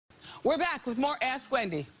We're back with more Ask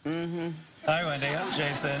Wendy. Hi, Wendy. I'm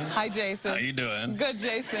Jason. Hi, Jason. How you doing? Good,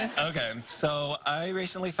 Jason. Okay, so I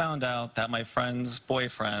recently found out that my friend's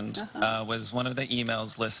boyfriend was one of the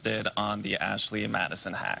emails listed on the Ashley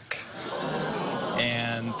Madison hack.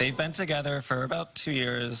 And they've been together for about 2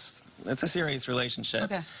 years. It's a serious relationship.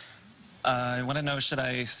 Okay. I want to know, should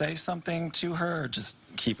I say something to her or just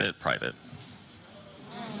keep it private?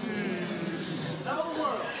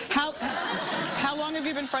 How long have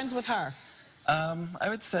you been friends with her? I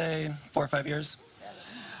would say 4 or 5 years.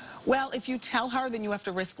 Well, if you tell her, then you have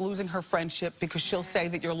to risk losing her friendship because she'll say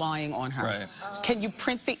that you're lying on her. Right. Can you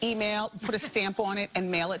print the email, put a stamp on it,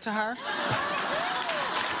 and mail it to her?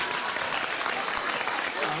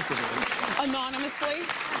 Possibly. Anonymously?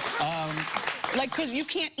 Like, because you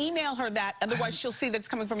can't email her that, otherwise she'll see that it's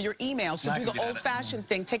coming from your email. So do the old-fashioned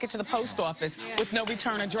thing, take it to the post office with no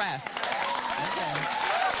return address.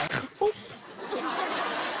 Okay.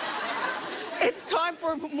 It's time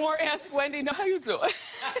for more Ask Wendy. Now, how you doing?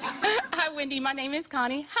 Hi, Wendy. My name is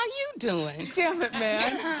Connie. How you doing? Damn it,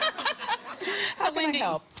 man. How can I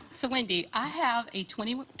help? So, Wendy, I have a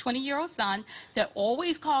 20-year-old son that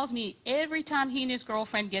always calls me every time he and his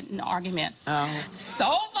girlfriend get in an argument. Oh.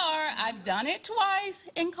 So far, I've done it twice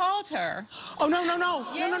and called her. Oh, no, no, no.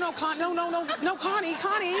 Yeah. No, Connie.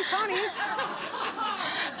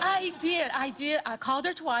 I did. I called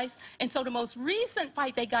her twice. And so the most recent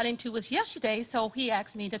fight they got into was yesterday, so he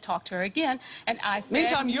asked me to talk to her again. And I said,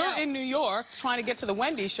 meantime, you're no. in New York trying to get to the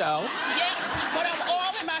Wendy show. Yeah, but I'm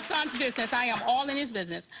all in my son's business. I am all in his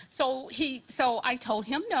business. So I told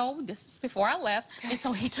him no. This is before I left. And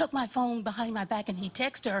so he took my phone behind my back and he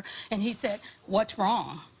texted her and he said, "What's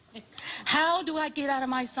wrong? How do I get out of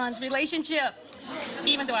my son's relationship?"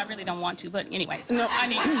 Even though I really don't want to, but anyway, No. I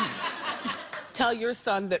need to. Tell your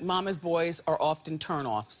son that mama's boys are often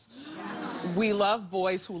turn-offs. We love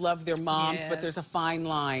boys who love their moms, Yes. but there's a fine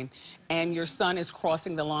line. And your son is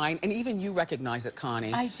crossing the line, and even you recognize it,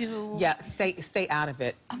 Connie. I do. Yeah, stay out of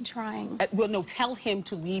it. I'm trying. Well, no, tell him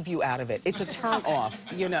to leave you out of it. It's a turn-off,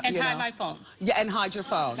 you know. And hide my phone. Yeah, and hide your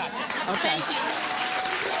phone. Gotcha. Okay. Thank you.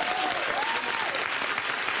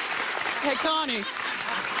 Hey, Connie,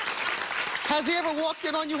 has he ever walked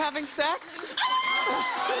in on you having sex?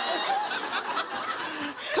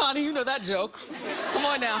 Connie, you know that joke. Come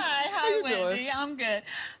on now. Hi, you Wendy. doing? I'm good.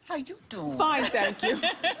 How you doing? Fine, thank you.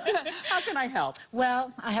 How can I help?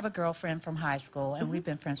 Well, I have a girlfriend from high school, and we've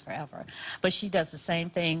been friends forever. But she does the same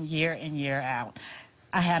thing year in, year out.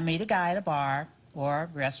 I have meet a guy at a bar or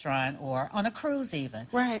a restaurant or on a cruise even.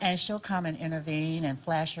 Right. And she'll come and intervene and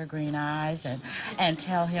flash her green eyes and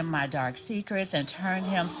tell him my dark secrets and turn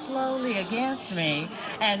him slowly against me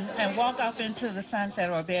and walk off into the sunset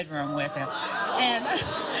or bedroom with him. And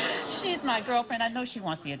she's my girlfriend. I know she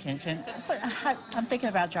wants the attention. But I'm thinking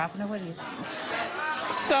about dropping her. What do you think?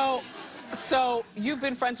 So you've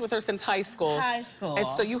been friends with her since high school. High school. And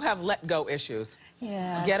so you have let-go issues.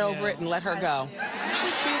 Yeah. Get over it and let her go.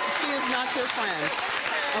 She is not your friend,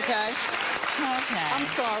 okay? Okay. I'm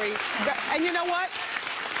sorry. And you know what?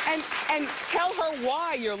 And tell her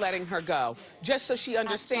why you're letting her go, just so she I've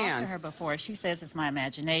talked understands. to her before. She says it's my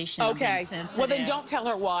imagination. I'm Okay. being sensitive. Well, then don't tell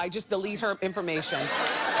her why. Just delete her information.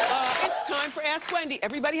 It's time for Ask Wendy.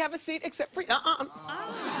 Everybody have a seat except for...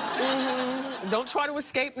 Don't try to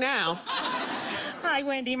escape now. Hi,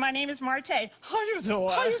 Wendy. My name is Marte. How you doing?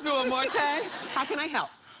 How you doing, Marte? How can I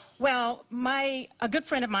help? Well, a good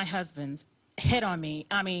friend of my husband's hit on me.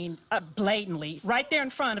 I mean, blatantly, right there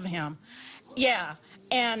in front of him. Yeah,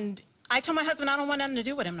 and I told my husband I don't want nothing to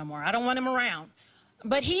do with him no more. I don't want him around.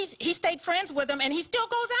 But he stayed friends with him, and he still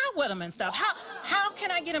goes out with him and stuff. How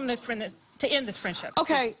can I get him to end this friendship?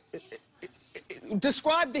 Okay.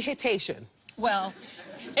 Describe the hitation. Well,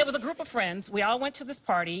 it was a group of friends. We all went to this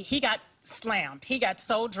party. He got slammed. He got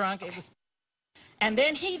so drunk. It was, and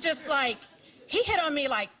then he just he hit on me,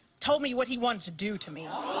 told me what he wanted to do to me.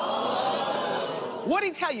 What'd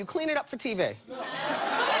he tell you? Clean it up for TV.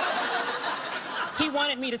 He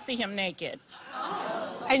wanted me to see him naked.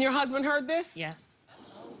 And your husband heard this? Yes.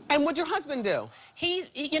 And what'd your husband do? He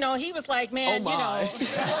was like, man, oh my. he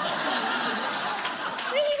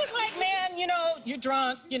was like, man, you're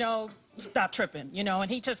drunk, stop tripping,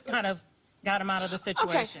 and he just kind of got him out of the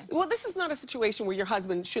situation. Okay. Well, this is not a situation where your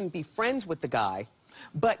husband shouldn't be friends with the guy,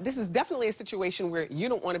 but this is definitely a situation where you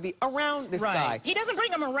don't want to be around this guy. He doesn't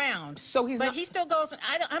bring him around. So he's but he still goes,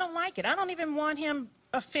 I don't like it. I don't even want him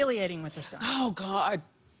affiliating with this guy. Oh, God.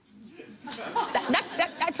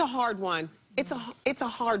 That's a hard one. It's a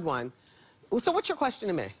hard one. So what's your question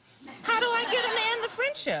to me? How do I get him to end the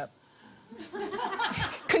friendship?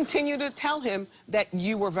 Continue to tell him that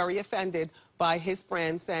you were very offended by his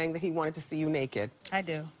friend saying that he wanted to see you naked. I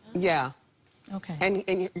do. Yeah. Okay.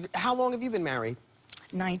 And how long have you been married?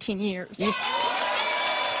 19 years. Well,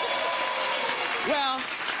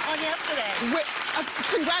 On yesterday.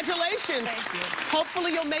 Congratulations. Thank you.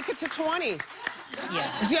 Hopefully you'll make it to 20.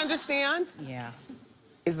 Yeah. Do you understand? Yeah.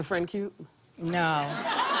 Is the friend cute? No.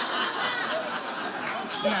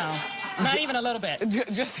 No. Not even a little bit.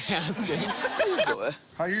 Just asking. How you doing?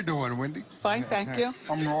 How you doing, Wendy? Fine, thank you.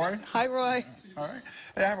 I'm Roy. Hi, Roy. All right.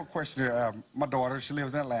 Hey, I have a question here. My daughter, she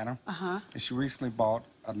lives in Atlanta. Uh-huh. And she recently bought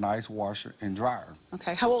a nice washer and dryer.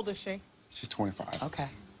 Okay, how old is she? She's 25. Okay.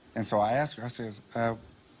 And so I asked her, I says, how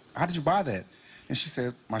did you buy that? And she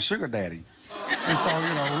said, my sugar daddy. And so,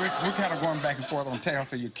 you know, we're kind of going back and forth on text. I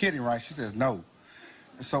said, you're kidding, right? She says, no.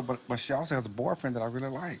 And so, but she also has a boyfriend that I really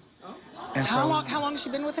like. And How long has she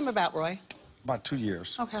been with him about, Roy? About 2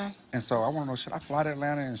 years. Okay. And so I want to know, should I fly to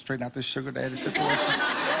Atlanta and straighten out this sugar daddy situation?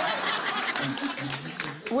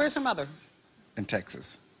 Where's her mother? In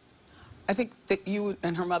Texas. I think that you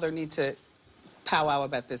and her mother need to powwow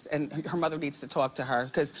about this, and her mother needs to talk to her,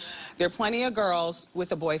 because there are plenty of girls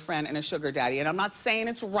with a boyfriend and a sugar daddy, and I'm not saying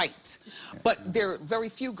it's right, but there are very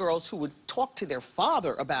few girls who would talk to their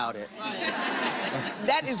father about it.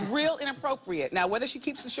 That is real inappropriate. Now, whether she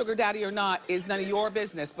keeps the sugar daddy or not is none of your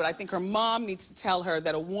business, but I think her mom needs to tell her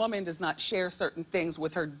that a woman does not share certain things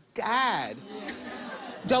with her dad.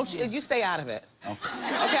 Don't you stay out of it.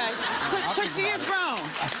 Okay? Because she is grown.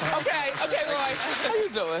 Okay, Roy. How you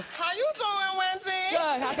doing? How you doing, Wendy?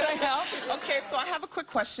 Good. How can I help? Okay, so I have a quick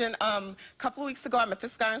question. A couple of weeks ago, I met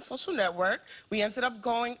this guy on social network. We ended up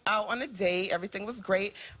going out on a date. Everything was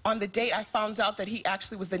great. On the date, I found out that he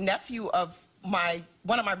actually was the nephew of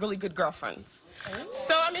one of my really good girlfriends.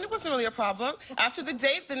 So, I mean, it wasn't really a problem. After the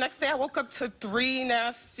date, the next day I woke up to 3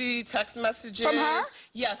 nasty text messages. From her?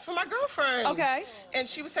 Yes, from my girlfriend. Okay. And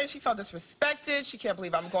she was saying she felt disrespected. She can't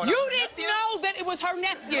believe I'm going out You with her didn't nephew. know that it was her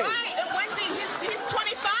nephew. Right, and Wendy, he's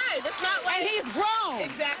 25. It's not like... And he's grown.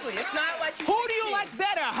 Exactly. It's not like he's Who do 16. you like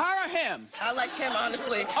better, her or him? I like him,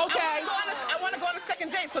 honestly. Okay. I want to go on a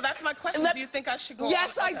second date, so that's my question. Do you think I should go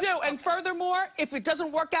Yes, on? I do. And furthermore, if it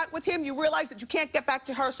doesn't work out with him, you realize that you can't get back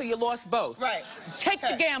to her, so you lost both. Right. Take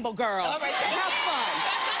the gamble, girl. All right, Have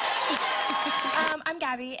fun. I'm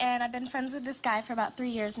Gabby, and I've been friends with this guy for about 3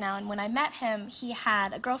 years now, and when I met him, he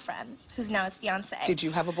had a girlfriend, who's now his fiance. Did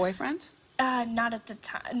you have a boyfriend? Not at the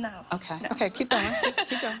time, no. Okay, no. okay, keep going,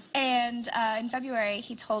 keep going. And in February,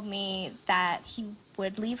 he told me that he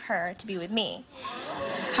would leave her to be with me.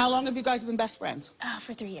 How long have you guys been best friends?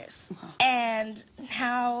 For 3 years. And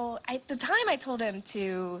now, at the time, I told him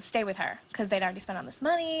to stay with her, because they'd already spent all this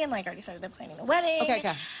money, and, like, already started planning the wedding.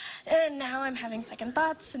 Okay. And now I'm having second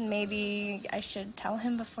thoughts, and maybe I should tell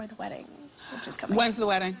him before the wedding, which is coming. When's the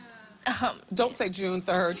wedding? Don't say June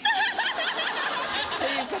 3rd.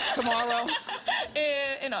 Please, that's tomorrow.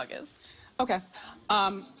 In August. Okay.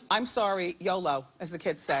 I'm sorry, YOLO, as the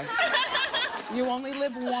kids say. You only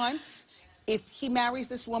live once. If he marries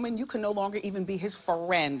this woman, you can no longer even be his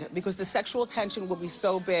friend, because the sexual tension will be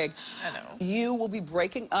so big. I know. You will be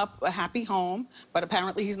breaking up a happy home, but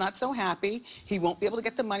apparently he's not so happy. He won't be able to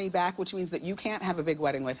get the money back, which means that you can't have a big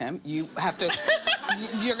wedding with him. You have to,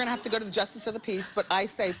 you're gonna have to go to the justice of the peace, but I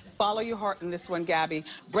say follow your heart in this one, Gabby.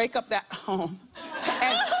 Break up that home.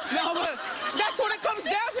 And no, look, that's what it comes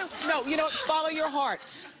down to. No, you know what? Follow your heart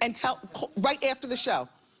and right after the show.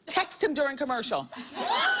 Text him during commercial.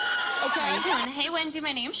 Okay. How you doing? Hey, Wendy,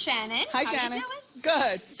 my name's Shannon. Hi, How Shannon. you doing?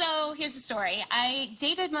 Good. So here's the story. I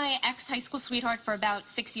dated my ex-high school sweetheart for about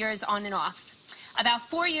 6 years on and off. About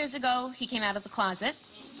 4 years ago, he came out of the closet.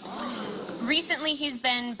 Recently, he's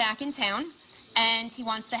been back in town, and he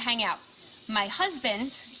wants to hang out. My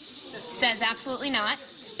husband says absolutely not,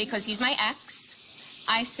 because he's my ex.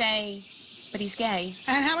 I say, but he's gay.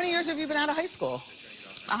 And how many years have you been out of high school?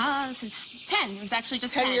 Since 10. It was actually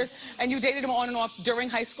just 10 years. And you dated him on and off during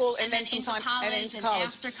high school, and then sometime into college, and then into and college.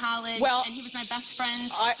 after college. Well, and he was my best friend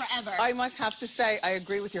forever. I must have to say, I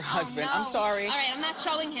agree with your husband. Oh, no. I'm sorry. All right, I'm not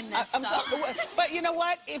showing him this. I'm sorry. But you know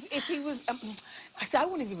what? If he was, I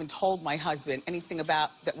wouldn't have even told my husband anything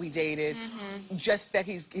about that we dated, just that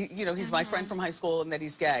he's my friend from high school and that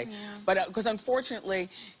he's gay. Yeah. But because unfortunately,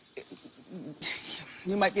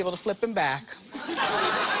 you might be able to flip him back.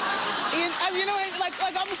 You know,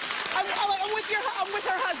 I'm with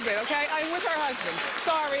her husband, okay? I'm with her husband.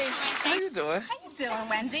 Sorry. How you doing? How you doing,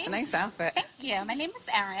 Wendy? Nice outfit. Thank you. My name is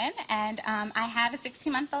Erin, and I have a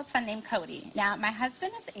 16-month-old son named Cody. Now, my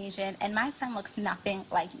husband is Asian, and my son looks nothing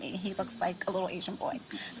like me. He looks like a little Asian boy.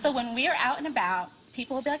 So when we are out and about,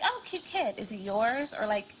 people will be like, oh, cute kid. Is he yours? Or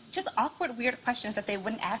like, just awkward, weird questions that they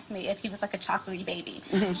wouldn't ask me if he was like a chocolatey baby.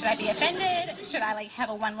 Should I be offended? Should I like have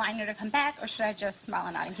a one-liner to come back, or should I just smile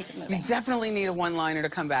and nod and keep it moving? You definitely need a one-liner to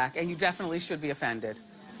come back, and you definitely should be offended.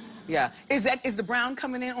 Yeah. Is the brown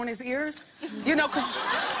coming in on his ears? You know, because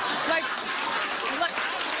like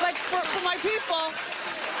for my people,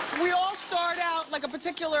 we all start out like a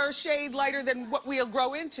particular shade lighter than what we'll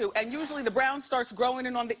grow into, and usually the brown starts growing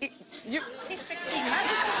in on the... He's 16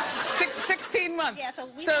 months. 16 months. Yeah, so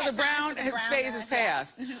the brown phase is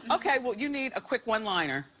past. Okay, well, you need a quick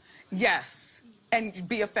one-liner. Yes. And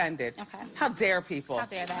be offended. Okay. How dare people? How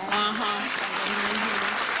dare they? How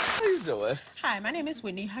you doing? Hi, my name is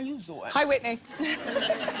Wendy. How you doing? Hi, Whitney.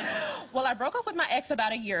 Well, I broke up with my ex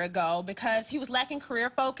about a year ago because he was lacking career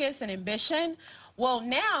focus and ambition. Well,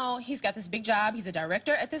 now he's got this big job. He's a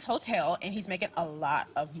director at this hotel, and he's making a lot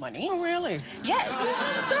of money. Oh, really? Yes.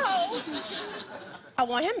 So, I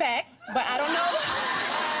want him back, but I don't know.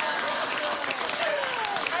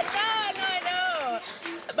 I know.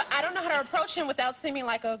 But I don't know how to approach him without seeming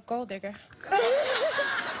like a gold digger.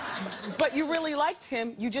 But you really liked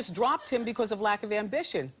him. You just dropped him because of lack of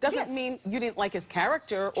ambition. Doesn't mean you didn't like his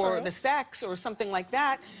character or the sex or something like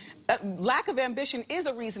that. Lack of ambition is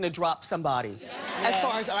a reason to drop somebody. As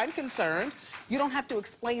far as I'm concerned, you don't have to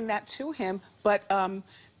explain that to him, but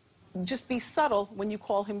just be subtle when you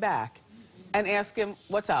call him back and ask him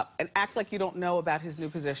what's up and act like you don't know about his new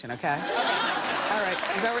position, okay? All right.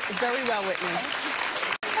 Very well, Whitney.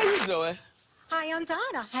 How you doing? Hi, I'm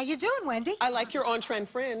Donna. How you doing, Wendy? I like your on-trend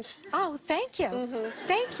fringe. Oh, thank you.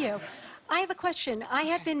 Thank you. I have a question. I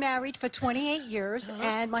have been married for 28 years,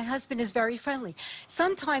 and my husband is very friendly.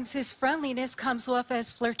 Sometimes his friendliness comes off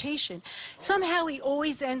as flirtation. Somehow he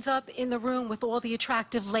always ends up in the room with all the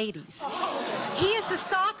attractive ladies. He is a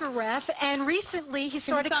soccer ref, and recently he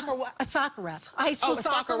started... A soccer ref. High school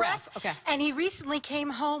soccer ref. Okay. And he recently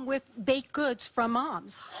came home with baked goods from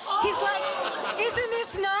moms. He's like, isn't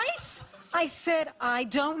this nice? I said, I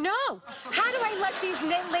don't know. How do I let these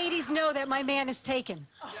ladies know that my man is taken?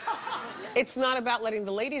 It's not about letting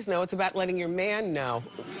the ladies know, it's about letting your man know.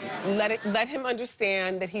 Let him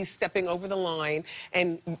understand that he's stepping over the line,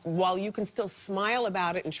 and while you can still smile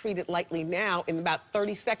about it and treat it lightly now, in about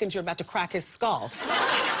 30 seconds you're about to crack his skull.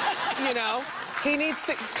 You know? He needs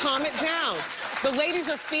to calm it down. The ladies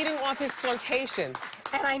are feeding off his flirtation.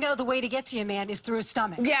 And I know the way to get to your man is through his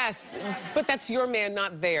stomach. Yes, but that's your man,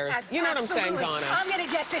 not theirs. You know what I'm saying, Donna? I'm going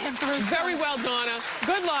to get to him through his stomach. Very well, Donna.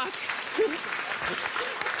 Good luck.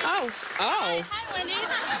 Oh. Hi, Wendy.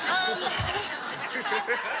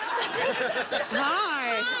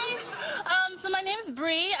 Hi. So my name is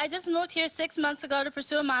Bree. I just moved here 6 months ago to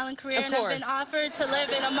pursue a modeling career, and I've been offered to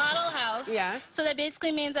live in a model house. Yes. So that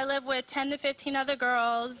basically means I live with 10 to 15 other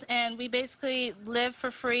girls, and we basically live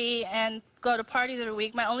for free and go to parties every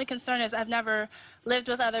week. My only concern is I've never lived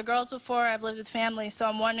with other girls before. I've lived with families, so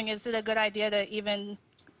I'm wondering, is it a good idea to even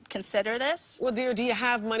consider this? Well, dear, do you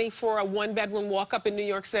have money for a one-bedroom walk-up in New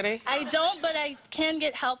York City? I don't, but I can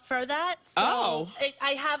get help for that. So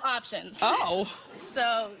I have options. Oh.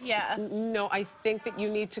 So, yeah. No, I think that you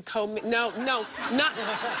need to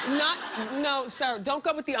no, sir, don't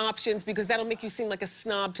go with the options, because that'll make you seem like a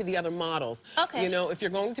snob to the other models. Okay. You know, if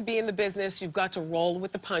you're going to be in the business, you've got to roll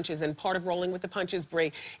with the punches, and part of rolling with the punches,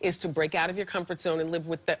 Bree, is to break out of your comfort zone and live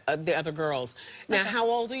with the other girls. Now, how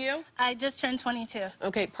old are you? I just turned 22.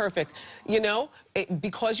 Okay, perfect. You know,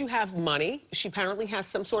 because you have money, she apparently has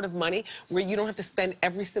some sort of money where you don't have to spend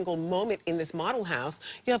every single moment in this model house.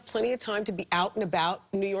 You have plenty of time to be out and about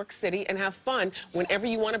New York City and have fun whenever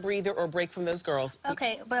you want to breathe or break from those girls.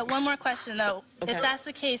 Okay, but one more question, though. Okay. If that's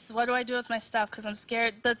the case, what do I do with my stuff? Because I'm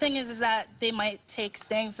scared. The thing is that they might take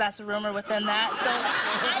things. That's a rumor within that. So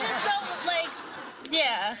I just don't, like,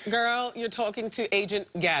 yeah. Girl, you're talking to Agent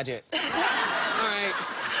Gadget. All right.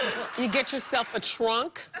 You get yourself a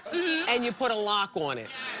trunk, and you put a lock on it.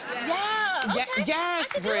 Yeah, okay. Yes,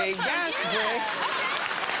 Bree. Yes, Bree.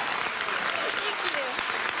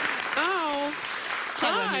 Oh.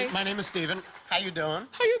 Hi, Wendy. My name is Steven. How you doing?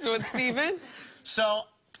 How you doing, Steven? So,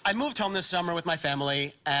 I moved home this summer with my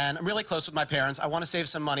family, and I'm really close with my parents. I want to save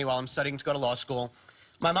some money while I'm studying to go to law school.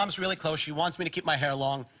 My mom's really close. She wants me to keep my hair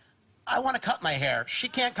long. I want to cut my hair. She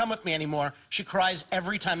can't come with me anymore. She cries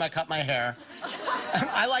every time I cut my hair.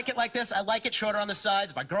 I like it like this. I like it shorter on the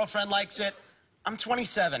sides. My girlfriend likes it. I'm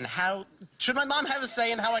 27. Should my mom have a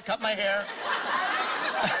say in how I cut my hair?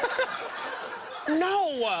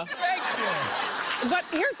 No. Thank you. But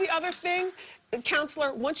here's the other thing.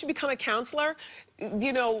 counselor, once you become a counselor,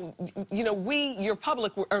 we, your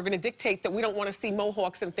public, are going to dictate that we don't want to see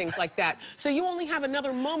mohawks and things like that. So you only have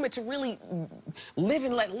another moment to really live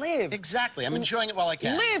and let live. Exactly. I'm enjoying it while I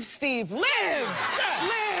can. Live, Steve. Live. Yeah.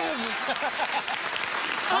 Live.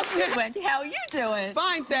 I'm good, Wendy. How are you doing?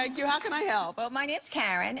 Fine, thank you. How can I help? Well, my name's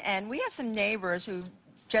Karen, and we have some neighbors who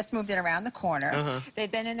just moved in around the corner. They've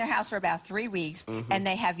been in their house for about 3 weeks, and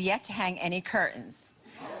they have yet to hang any curtains.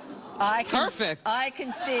 Perfect. I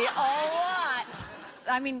can see a lot.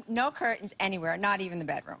 I mean, no curtains anywhere, not even the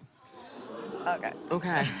bedroom. Okay.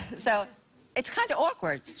 Okay. So it's kind of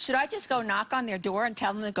awkward. Should I just go knock on their door and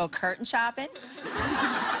tell them to go curtain shopping?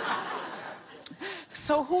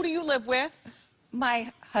 So who do you live with?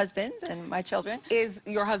 My husband and my children. Is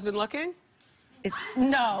your husband looking?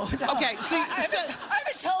 No. Okay, so I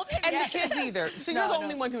haven't told him and yet. the kids either. So you're the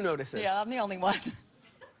only one who notices. Yeah, I'm the only one.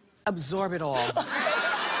 Absorb it all.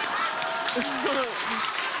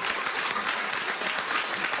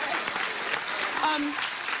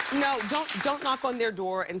 No, don't knock on their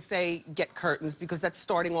door and say get curtains, because that's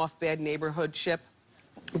starting off bad neighborhoodship.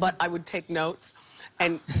 But I would take notes.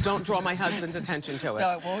 And don't draw my husband's attention to it.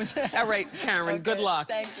 No, it won't. All right, Karen, good luck.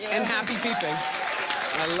 Thank you. And happy peeping.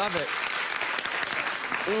 I love it.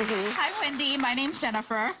 Hi, Wendy. My name's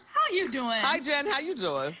Jennifer. How you doing? Hi, Jen. How you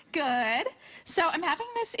doing? Good. So I'm having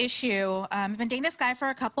this issue. I've been dating this guy for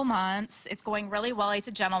a couple months. It's going really well. He's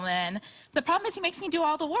a gentleman. The problem is he makes me do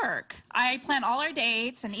all the work. I plan all our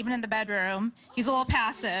dates, and even in the bedroom, he's a little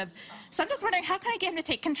passive. So I'm just wondering, how can I get him to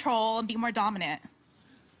take control and be more dominant?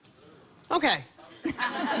 Okay.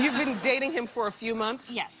 You've been dating him for a few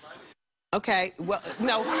months? Yes. Okay, well,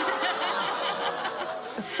 no.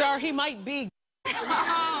 Sir, he might be.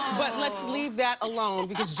 But let's leave that alone,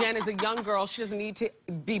 because Jen is a young girl. She doesn't need to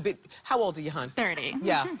be... How old are you, hon? 30.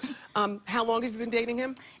 Yeah. How long have you been dating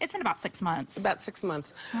him? It's been about 6 months. About 6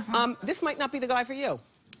 months. This might not be the guy for you.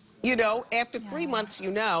 You know, after 3 months,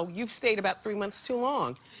 you've stayed about 3 months too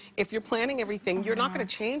long. If you're planning everything, you're not going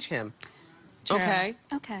to change him. True. Okay?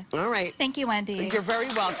 Okay. All right. Thank you, Wendy. You're very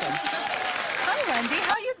welcome. Hi, Wendy.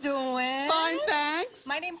 How you doing? Fine, thanks.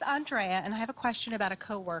 My name's Andrea, and I have a question about a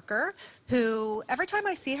coworker who, every time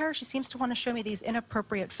I see her, she seems to want to show me these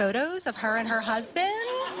inappropriate photos of her and her husband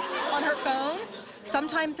on her phone,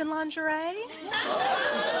 sometimes in lingerie,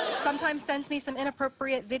 sometimes sends me some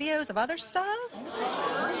inappropriate videos of other stuff.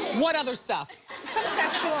 What other stuff? Some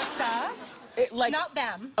sexual stuff. Not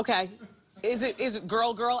them. Okay. Is it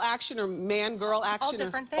girl action or man-girl action? All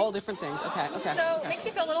different things. All different things. Okay, okay. So okay. it makes me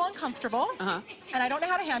feel a little uncomfortable, and I don't know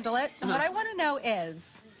how to handle it. And what I want to know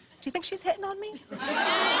is, do you think she's hitting on me? Or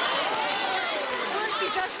is she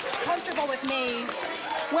just comfortable with me?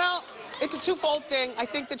 Well, it's a twofold thing. I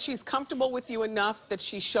think that she's comfortable with you enough that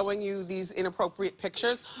she's showing you these inappropriate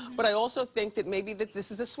pictures, but I also think that maybe that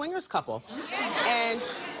this is a swingers couple.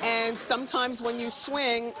 And sometimes when you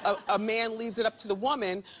swing, a man leaves it up to the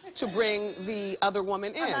woman to bring the other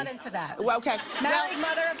woman in. I'm not into that. Well, okay. Married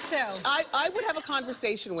mother of two. I would have a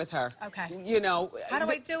conversation with her. Okay. You know. How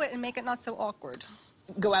do I do it and make it not so awkward?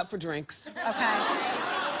 Go out for drinks. Okay.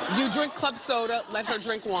 You drink club soda, let her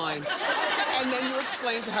drink wine. And then you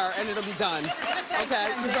explain to her, and it'll be done.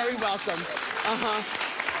 Okay? You're very welcome.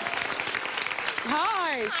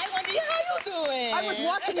 Hi. Hi, Wendy. How you doing? I was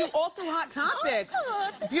watching you all through Hot Topics.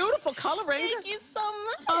 Oh, good. Beautiful coloring. Thank you so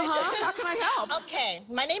much. How can I help? Okay,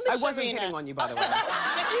 my name is I wasn't Sharina. hitting on you, by the way.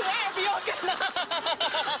 If you are, be all good.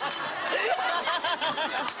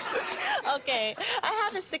 Okay, I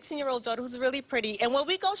have a 16-year-old daughter who's really pretty, and when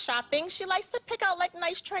we go shopping, she likes to pick out like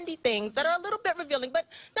nice trendy things that are a little bit revealing, but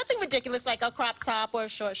nothing ridiculous like a crop top or a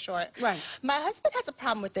short. Right. My husband has a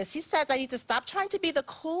problem with this. He says I need to stop trying to be the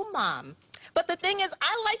cool mom. But the thing is,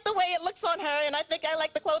 I like the way it looks on her, and I think I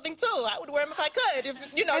like the clothing too. I would wear them if I could.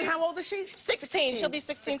 If, you know. And how old is she? 16. She'll be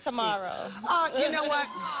 16 tomorrow. You know what?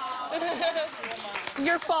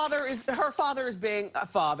 Her father is being a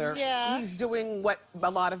father. Yeah. He's doing what a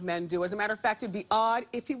lot of men do. As a matter of fact, it'd be odd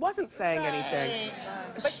if he wasn't saying anything.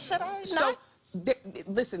 But should I So, not?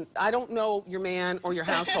 listen, I don't know your man or your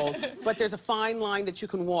household, but there's a fine line that you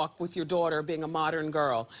can walk with your daughter being a modern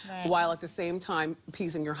girl, while at the same time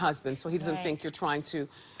appeasing your husband, so he doesn't think you're trying to,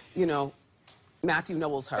 you know, Matthew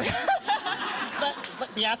Knowles her. But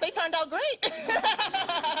Beyonce turned out great.